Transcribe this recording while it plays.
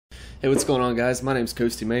Hey, what's going on, guys? My name's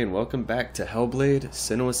Coasty May, and welcome back to Hellblade: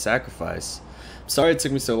 Senua's Sacrifice. I'm sorry it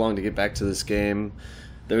took me so long to get back to this game.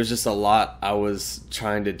 There was just a lot I was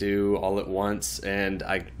trying to do all at once, and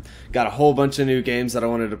I got a whole bunch of new games that I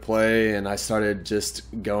wanted to play, and I started just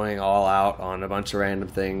going all out on a bunch of random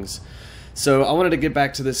things. So I wanted to get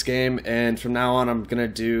back to this game, and from now on I'm going to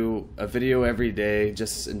do a video every day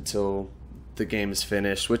just until the game is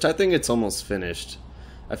finished, which I think it's almost finished.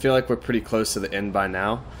 I feel like we're pretty close to the end by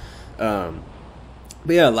now. But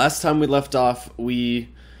yeah, last time we left off, we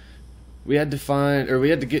had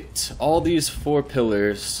to get all these 4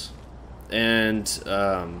 pillars, and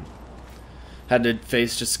had to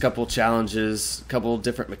face just a couple challenges, a couple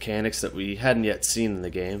different mechanics that we hadn't yet seen in the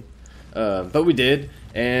game. But we did,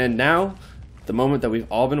 and now the moment that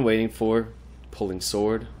we've all been waiting for: pulling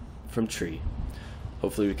sword from tree.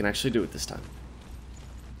 Hopefully we can actually do it this time.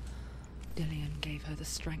 Dillion gave her the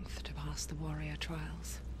strength to pass the warrior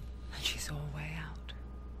trials, and she saw a way out.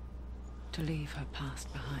 To leave her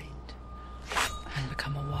past behind and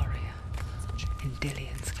become a warrior in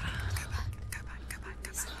Dillion's clan.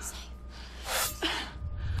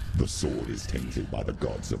 The sword is tainted by the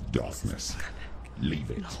gods of darkness. Leave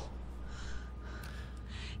it. No.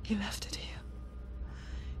 He left it here.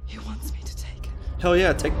 He wants me to take it. Hell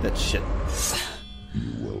yeah, take that shit.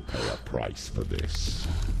 You will pay a price for this.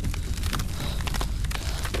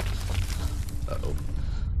 Uh-oh.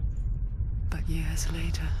 But years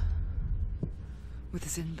later, with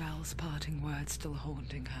Zinbal's parting words still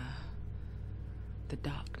haunting her, the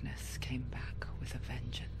darkness came back with a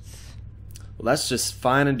vengeance. Well, that's just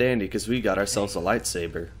fine and dandy, because we got ourselves a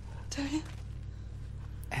lightsaber. Dillion?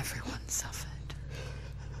 Everyone suffered.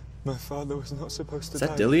 My father was not supposed to Is die.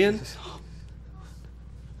 that Dillion?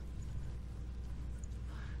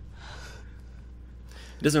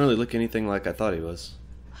 He doesn't really look anything like I thought he was.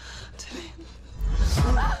 Dillion.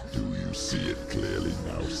 Do you see it clearly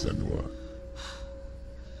now, Senua?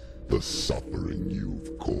 The suffering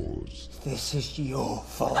you've caused. This is your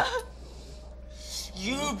fault.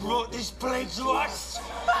 You brought this plague to us.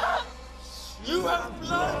 You have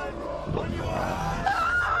blood on your hands.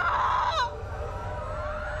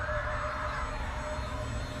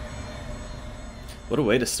 What a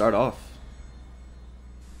way to start off.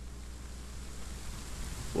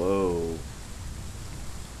 Whoa.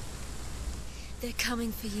 They're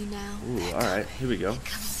coming for you now. Ooh, alright, here we go. They're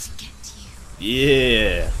coming to get you.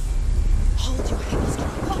 Yeah! Hold your heavy strike.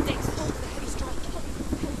 Hold it. Hold the heavy strike.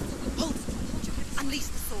 Hold your heavy. Unleash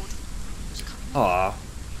the sword. Aw.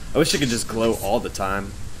 I wish I could just glow all the time.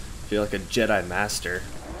 Feel like a Jedi Master.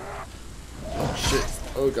 Oh shit.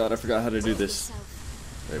 Oh god, I forgot how to do this.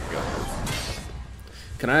 There we go.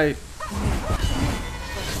 Can I...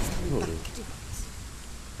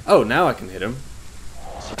 Oh, now I can hit him.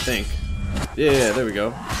 I think. Yeah, there we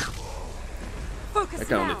go. That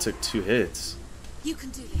guy only took 2 hits. You can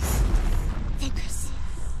do this. Focus.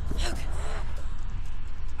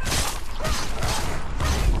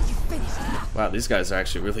 You finished. Wow, these guys are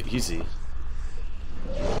actually really easy.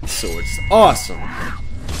 Sword's awesome.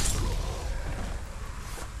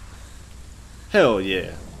 Hell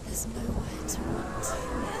yeah. There's nowhere to run.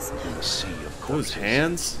 There's no Sea of Those corpses.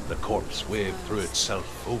 hands? The corpse waved through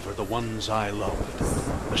itself over the ones I loved.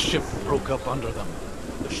 The ship broke up under them.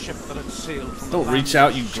 The ship that had sailed from Don't the reach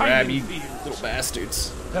land out, you of shining grabby fields. little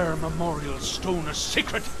bastards. Their memorial stone is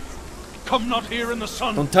sacred. Come not here in the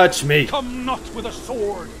sun. Don't touch me. Come not with a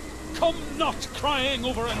sword. Come not crying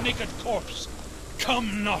over a naked corpse.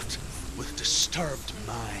 Come not with disturbed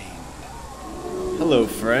mind. Hello,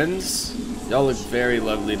 friends. Y'all look very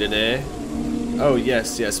lovely today. Oh,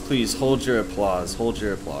 yes, yes, please, hold your applause. Hold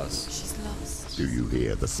your applause. She's lost. Do you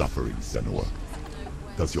hear the suffering, Senua?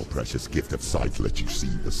 Does your precious gift of sight let you see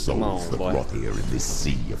the souls on, that boy. rot here in this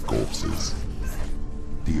sea of corpses?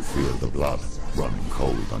 Do you feel the blood running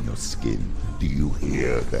cold on your skin? Do you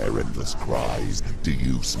hear their endless cries? Do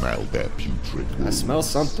you smell their putrid wounds? I smell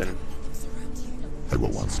something. They were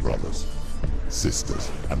once brothers, sisters,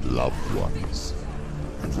 and loved ones.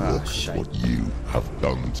 And look shite. what you have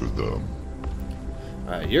done to them.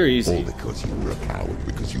 Alright, you're All easy. because you were a coward,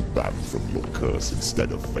 because you ran from your curse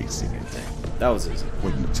instead of facing it. That was easy.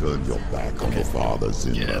 When you turned your back on your father's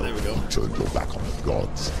Yeah, there we go. you turned your back on the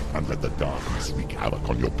gods and let the darkness wreak havoc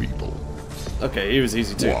on your people. Okay, he was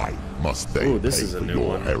easy too. Why must they Ooh, this pay is a for new your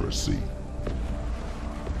one. heresy?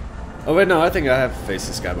 Oh wait, no, I think I have faced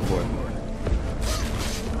this guy before.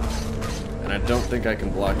 And I don't think I can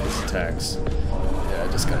block his attacks. Yeah,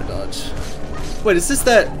 I just gotta dodge. Wait, is this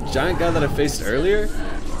that giant guy that I faced earlier?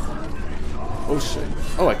 Oh shit.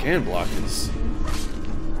 Oh, I can block his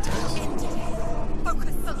attacks.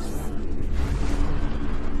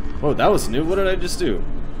 Whoa, that was new. What did I just do?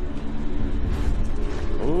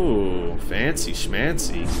 Ooh, fancy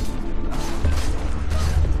schmancy.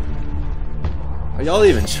 Are y'all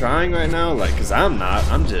even trying right now? Like, cause I'm not.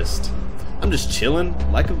 I'm just chilling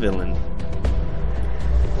like a villain.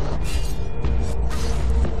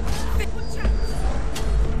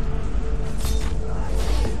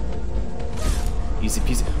 Easy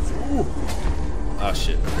peasy. Ooh. Oh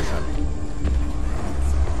shit, I forgot.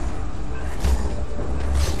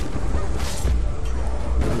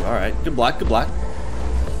 Alright, good block, good block.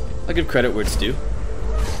 I'll give credit where it's due.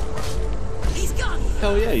 He's gone.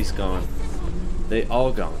 Hell yeah, he's gone. They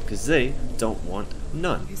all gone, because they don't want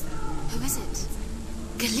none. Who is it?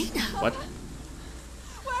 Galena. What?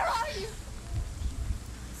 Where are you?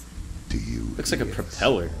 Do you Looks like a hear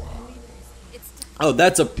propeller. It's Oh,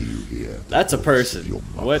 that's a Do you hear that's a the person.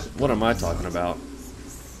 voice of your What am I talking about?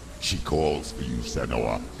 She calls for you,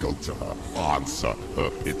 Senua. Go to her. Answer her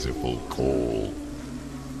pitiful call.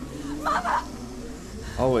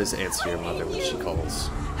 Always answer your mother when she calls.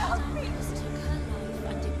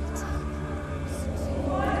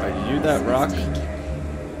 Are you that rock?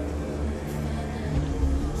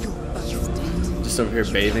 Just over here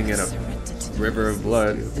bathing in a river of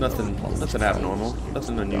blood. Nothing abnormal.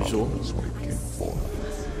 Nothing unusual. Darkness breaking forth.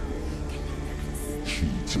 She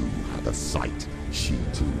too had a sight. She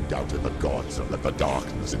too doubted the gods and let the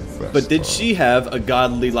darkness infest But did her. she have a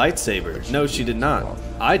godly lightsaber? No, she did not.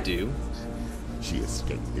 I do. She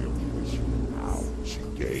escaped the wish. Now she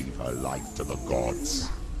gave her life to the gods.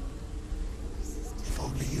 If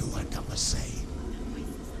only you had done the same,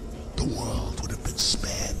 the world would have been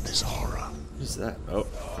spared this horror. Who's that? Oh,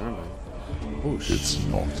 never mind. Oh, It's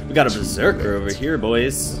not. we got a too berserker late. over here,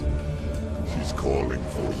 boys. She's calling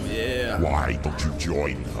for you. Yeah. Why don't you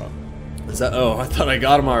join her? Is that? Oh, I thought I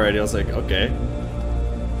got him already. I was like, okay.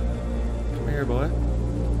 Come here, boy.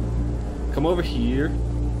 Come over here.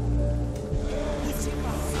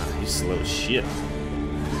 Ah, he's slow as shit.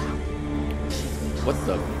 What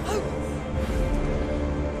the?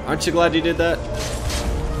 Aren't you glad you did that?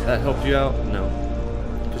 That helped you out? No.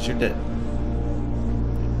 Because you're dead.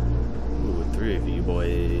 Ooh, 3 of you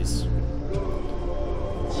boys.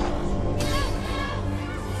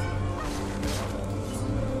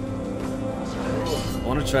 I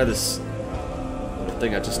want to try this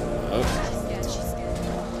thing I just... Oh.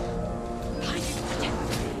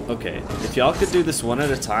 Okay, if y'all could do this one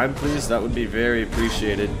at a time, please, that would be very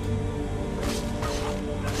appreciated. You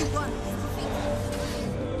won.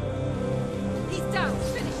 He's down.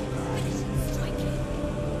 Finish it. Finish it. Strike it.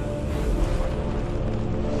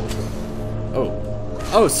 Oh.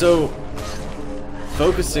 Oh, so...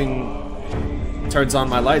 focusing turns on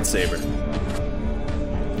my lightsaber.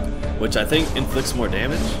 Which I think inflicts more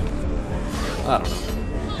damage? I don't know.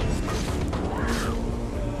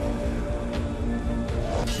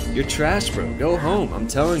 You're trash, bro. Go home. I'm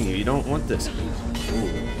telling you, you don't want this.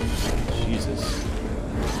 Ooh, Jesus.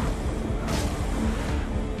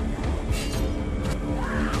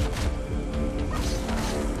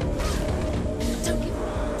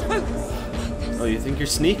 Oh, you think you're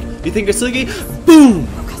sneaky? You think you're sneaky? Boom!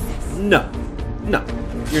 No. No.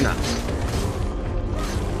 You're not.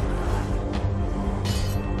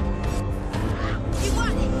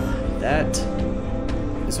 That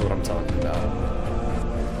is what I'm talking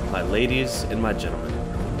about. My ladies and my gentlemen.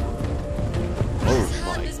 Oh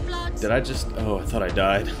my. Did I just... Oh, I thought I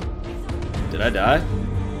died. Did I die?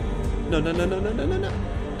 No, no, no, no, no, no, no, no.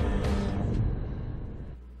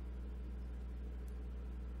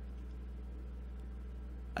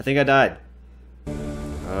 I think I died.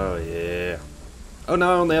 Oh, yeah. Oh,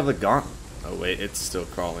 now I only have the gauntlet. Oh, wait, it's still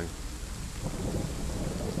crawling.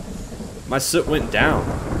 My soot went down.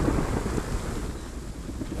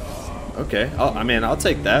 Okay, I'll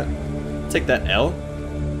take that. Take that L.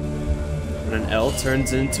 And an L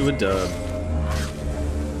turns into a dub.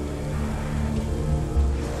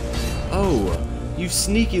 Oh, you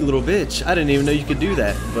sneaky little bitch. I didn't even know you could do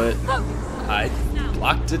that, but I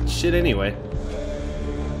blocked it shit anyway.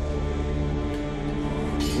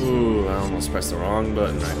 Ooh, I almost pressed the wrong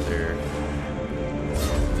button right there.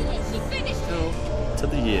 L to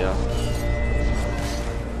the yeah.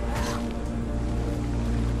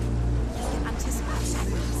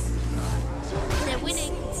 They're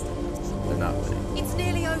winning. They're not winning. It's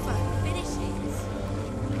nearly over. Finish it.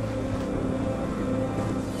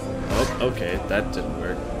 Oh, okay, that didn't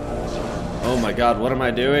work. Oh my god, what am I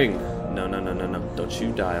doing? No, no, no, no, no. Don't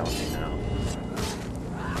you die on me now.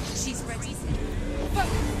 She's ready.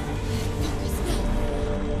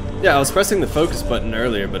 Yeah, I was pressing the focus button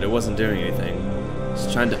earlier, but it wasn't doing anything.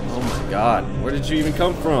 Just trying to... Oh my god, where did you even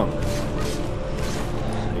come from?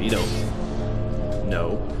 You don't.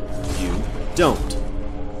 No, you don't.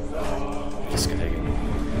 This guy.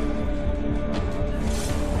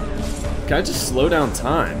 Can I just slow down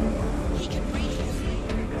time?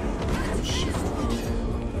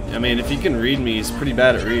 I mean, if he can read me, he's pretty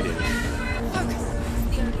bad at reading.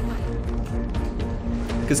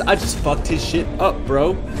 Because I just fucked his shit up,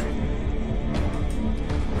 bro.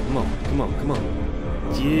 Come on, come on, come on.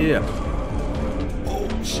 Yeah. Oh,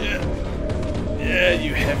 shit. Yeah,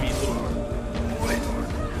 you heavy little boy.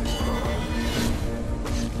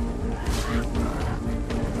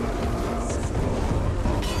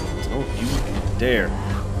 Don't you dare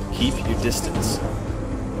keep your distance.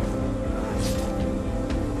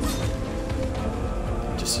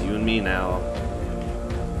 Just you and me now.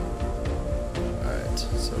 Alright,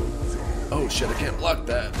 so... Oh shit, I can't block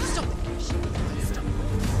that.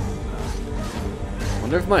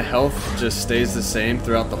 Wonder if my health just stays the same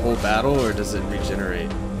throughout the whole battle, or does it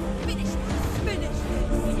regenerate?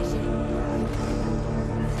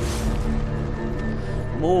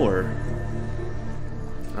 More.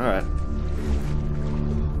 Alright.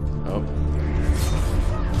 Oh.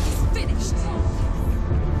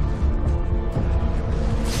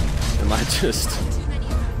 Am I just...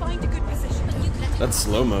 That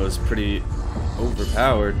slow-mo is pretty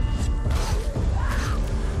overpowered.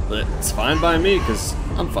 But it's fine by me, because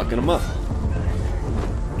I'm fucking him up. I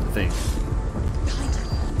think.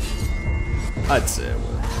 I'd say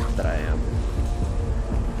that I am.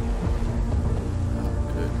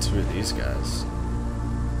 Good, two of these guys.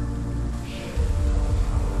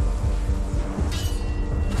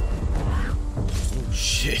 Oh,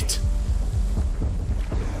 shit.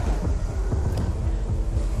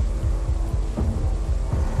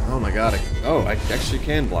 Oh my god, I actually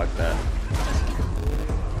can block that.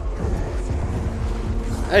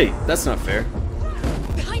 Hey, that's not fair.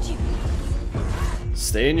 Behind you.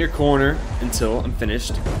 Stay in your corner until I'm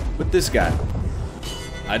finished with this guy.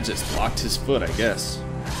 I just blocked his foot, I guess.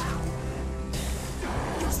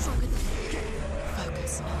 You're stronger than me.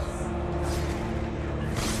 Focus.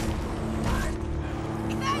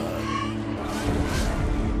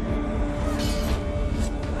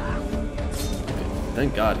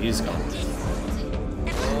 Thank God he's gone.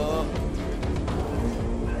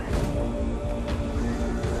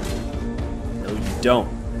 No, you don't.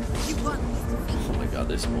 Oh my God,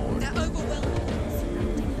 there's more.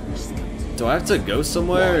 Do I have to go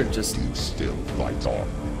somewhere or just... You still fight on.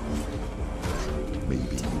 Maybe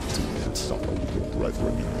you too can suffer with your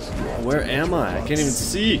brethren in this world. Where am I? I can't even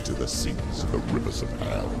see. To the seas, the rivers of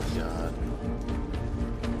hell. Oh God.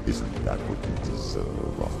 Isn't that what you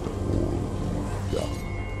deserve after all you've done?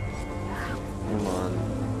 Come on.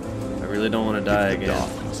 I really don't want to die If the again.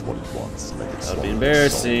 darkness what it wants, let it That would be swallow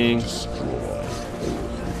embarrassing. your soul, destroy all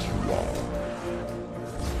that you are.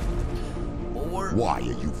 Why are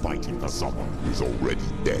you fighting for someone who is already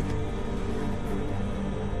dead?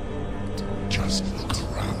 Just look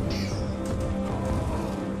around you.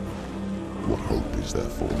 What hope is there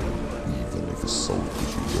for you, even if a soul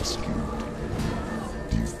is you rescued?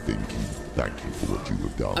 Do you think he'd thank you for what you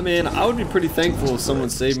have done? I mean, I would be pretty thankful if someone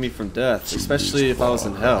saved me from death, especially if I was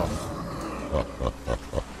in hell.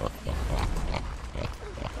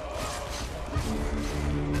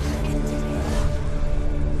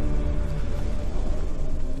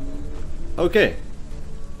 Okay.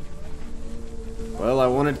 Well, I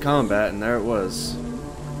wanted combat, and there it was.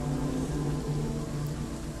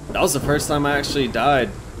 That was the first time I actually died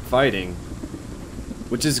fighting.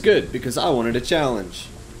 Which is good, because I wanted a challenge.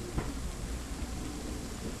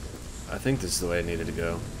 I think this is the way I needed to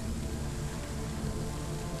go.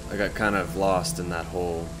 I got kind of lost in that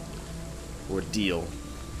whole ordeal.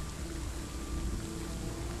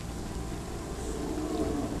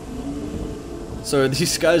 So are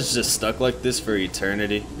these guys just stuck like this for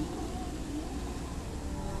eternity?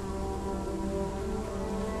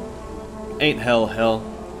 Ain't hell hell.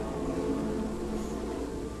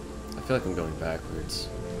 I feel like I'm going backwards.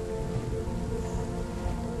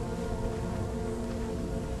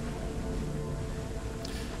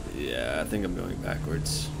 Yeah, I think I'm going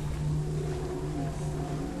backwards.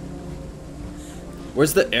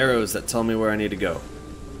 Where's the arrows that tell me where I need to go?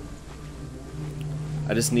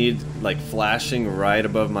 I just need, like, flashing right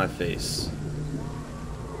above my face.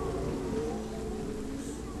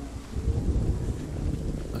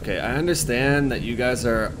 Okay, I understand that you guys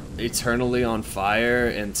are eternally on fire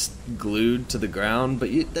and glued to the ground, but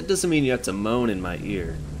that doesn't mean you have to moan in my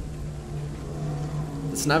ear.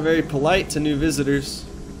 It's not very polite to new visitors.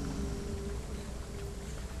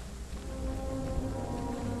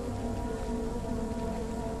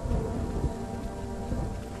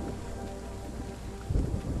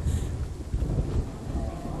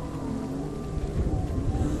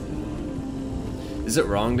 Is it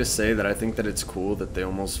wrong to say that I think that it's cool that they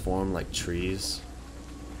almost form like trees?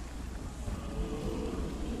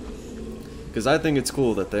 Because I think it's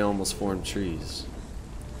cool that they almost form trees.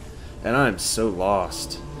 And I'm so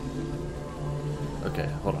lost. Okay,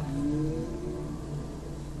 hold on.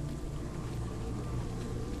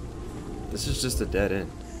 This is just a dead end.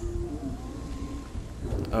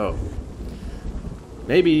 Oh.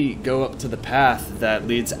 Maybe go up to the path that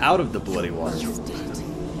leads out of the bloody water. You're dead.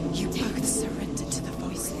 You both surrendered to the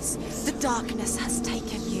voices. The darkness has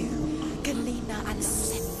taken you. Galena and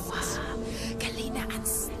Senua. Galena and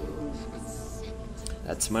Senua.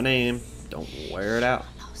 That's my name. Don't wear it out.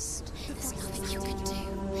 Lost. There's nothing you can do.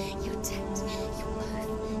 You're dead. You're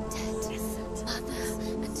both dead. Mother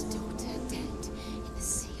and daughter dead in the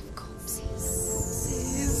sea of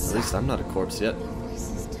corpses. At least I'm not a corpse yet.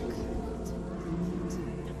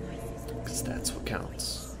 Because that's what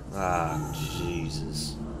counts. Ah,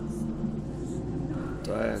 Jesus.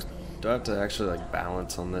 Do I have to actually like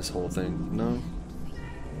balance on this whole thing? No.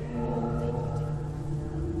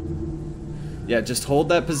 Yeah, just hold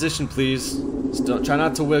that position, please. Just don't try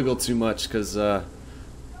not to wiggle too much, because then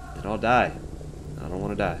I'll die. I don't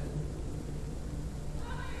want to die.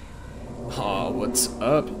 Oh, what's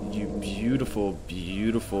up, you beautiful,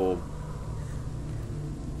 beautiful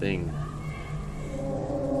thing?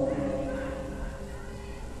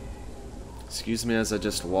 Excuse me as I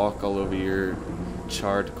just walk all over your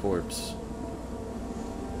charred corpse.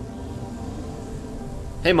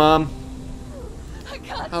 Hey, Mom. I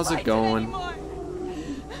can't How's it fight going? anymore.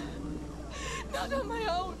 Not on my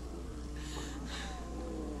own.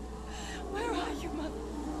 Where are you, Mother?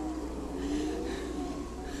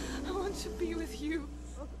 I want to be with you.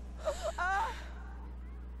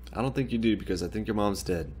 I don't think you do, because I think your mom's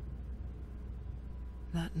dead.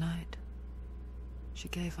 That night, she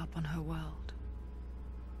gave up on her world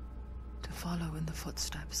to follow in the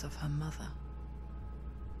footsteps of her mother.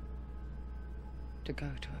 To go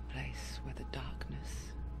to a place where the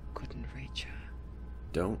darkness couldn't reach her.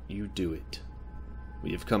 Don't you do it.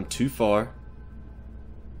 We have come too far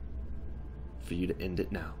for you to end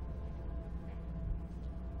it now.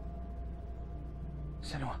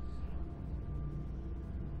 Senua.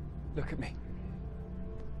 Look at me.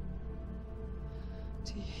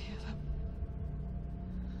 Do you hear them?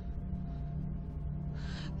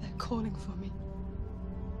 They're calling for me.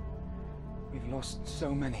 We've lost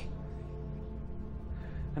so many.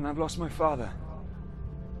 And I've lost my father.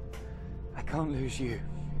 I can't lose you.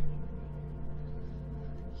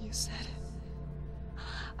 You said it.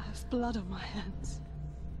 I have blood on my hands.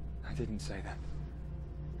 I didn't say that.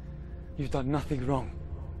 You've done nothing wrong.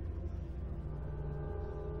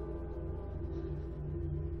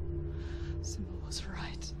 Symbol was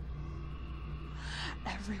right.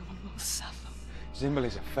 Everyone will suffer. Zimbel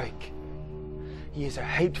is a fake. He is a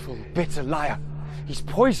hateful, bitter liar. He's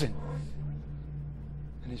poison.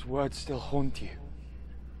 And his words still haunt you.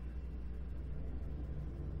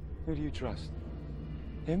 Who do you trust?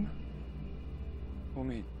 Him? Or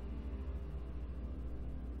me?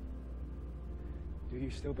 Do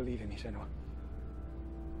you still believe in me, Senua?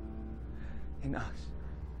 In us?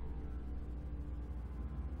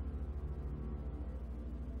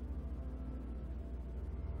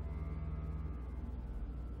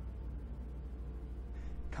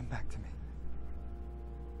 Come back to me.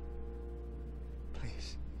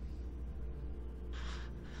 Please.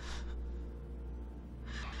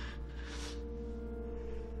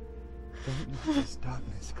 Don't let this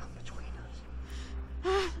darkness come between us.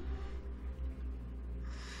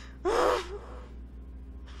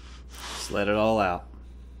 Just let it all out.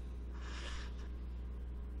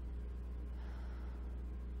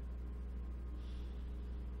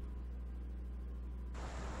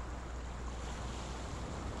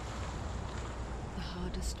 The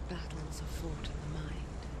hardest battles are fought in the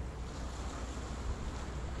mind.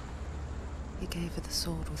 He gave her the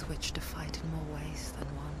sword with which to fight in more ways than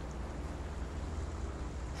one.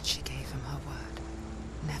 And she gave him her word,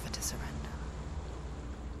 never to surrender.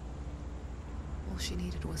 All she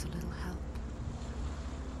needed was a little help.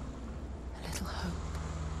 A little hope.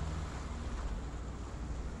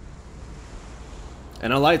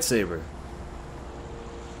 And a lightsaber.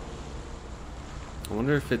 I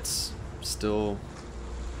wonder if it's still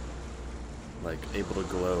like able to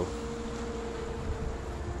glow.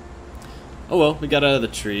 Oh well, we got out of the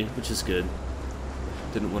tree, which is good.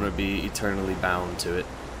 Didn't want to be eternally bound to it.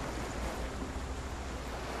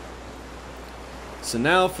 So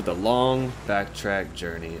now for the long backtrack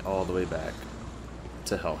journey all the way back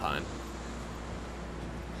to Helheim.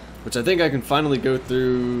 Which I think I can finally go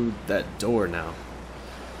through that door now.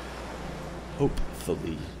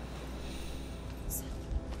 Hopefully. Senua.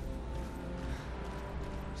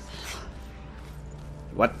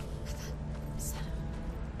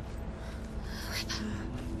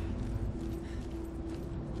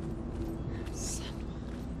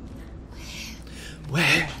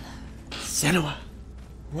 Where? Senua,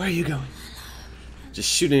 where are you going? Just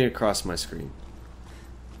shooting across my screen.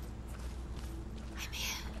 I'm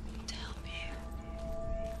here to help you.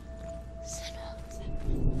 Senua.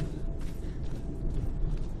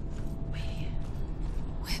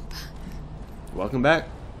 We're back. Welcome back.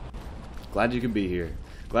 Glad you could be here.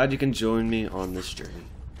 Glad you can join me on this journey.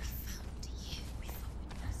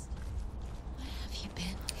 Where have you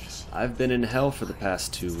been? I've been in hell for the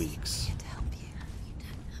past 2 weeks. To help you. You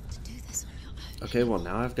don't have to do this on your own. Okay, well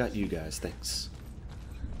now I've got you guys, thanks.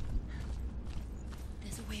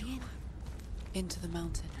 There's a way in. Into the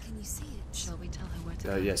mountain. Can you see it? Shall we tell her where to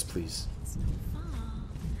go? Yes, please. It's not far.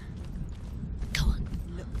 Go on.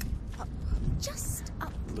 Look up. Just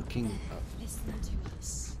up. Looking there. up. Listen to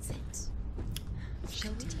us. Sit.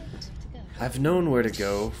 Shall we tell her to go? I've known where to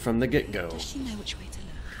go from the get-go. Does she know which way to look?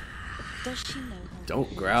 Does she know her?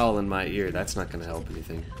 Don't growl in my ear, that's not gonna help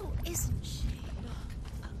anything. Oh, isn't she?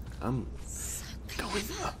 Look up. I'm So going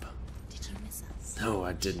clever. up. Did you miss us? No,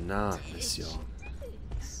 I did not miss y'all.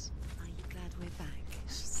 Are you glad we're back?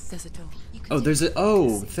 There's a door. Oh, there's a-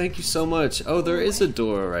 oh, thank you so much. Oh, there is a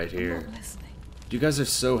door right here. Not listening. You guys are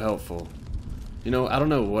so helpful. You know, I don't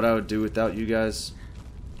know what I would do without you guys.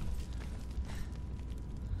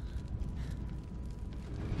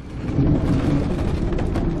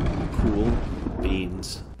 Cool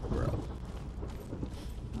beans, bro.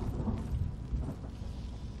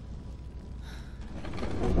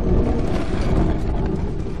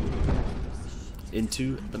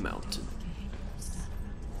 Into the mountain.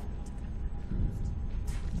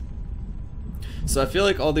 So I feel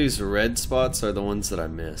like all these red spots are the ones that I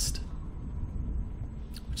missed.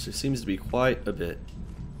 Which there seems to be quite a bit.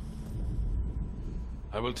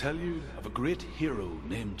 I will tell you of a great hero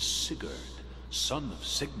named Sigurd, son of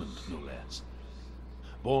Sigmund, no less.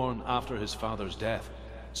 Born after his father's death,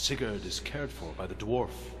 Sigurd is cared for by the dwarf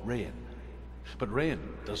Rain. But Rain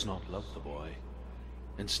does not love the boy.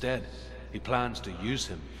 Instead, he plans to use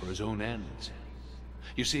him for his own ends.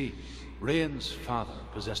 You see, Rain's father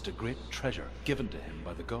possessed a great treasure given to him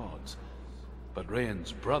by the gods. But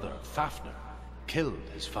Rain's brother, Fafnir, killed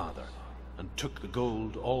his father and took the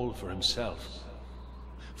gold all for himself.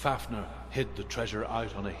 Fafnir hid the treasure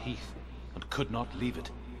out on a heath and could not leave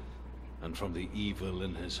it. And from the evil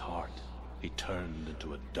in his heart, he turned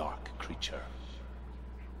into a dark creature.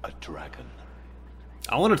 A dragon.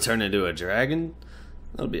 I want to turn into a dragon.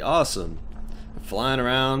 That would be awesome. Flying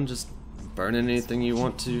around, just burning anything you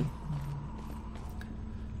want to.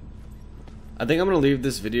 I think I'm going to leave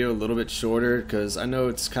this video a little bit shorter because I know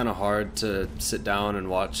it's kind of hard to sit down and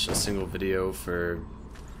watch a single video for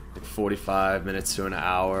like 45 minutes to an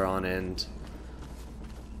hour on end.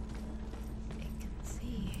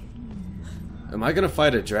 Am I going to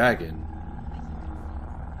fight a dragon?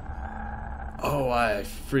 Oh, I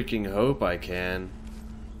freaking hope I can.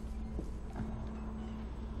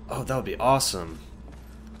 Oh, that would be awesome.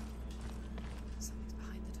 Something's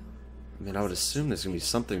behind the door. I mean, I would assume there's going to be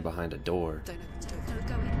something behind a door. Don't open the door. Don't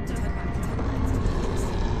go in. Don't turn back.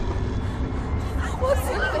 What's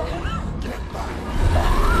in there?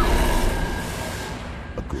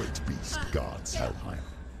 A great beast guards Helheim.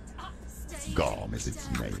 Garm is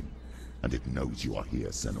its name, and it knows you are here,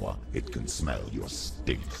 Senua. It can smell your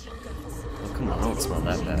stink. Oh, come on, I don't smell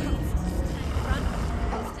that bad.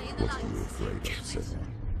 What are you afraid of, Senua?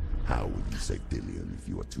 How would you save Dillion if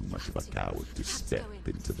you are too much of a coward to step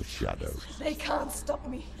into the shadows? They can't stop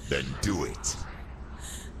me. Then do it!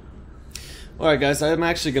 Alright guys, I'm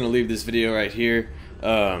actually going to leave this video right here.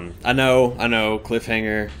 I know,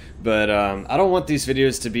 cliffhanger, but I don't want these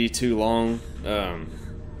videos to be too long,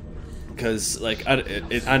 because like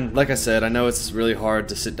like I said, I know it's really hard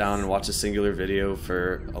to sit down and watch a singular video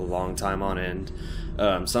for a long time on end.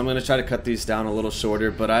 So I'm going to try to cut these down a little shorter,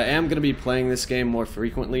 but I am going to be playing this game more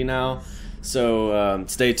frequently now, so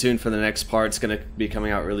stay tuned for the next part. It's going to be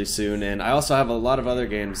coming out really soon, and I also have a lot of other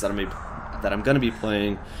games that I'm going to be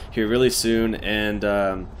playing here really soon, and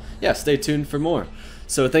yeah, stay tuned for more.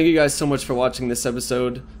 So thank you guys so much for watching this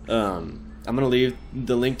episode. I'm going to leave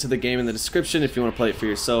the link to the game in the description if you want to play it for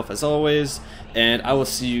yourself, as always, and I will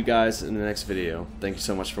see you guys in the next video. Thank you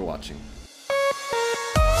so much for watching.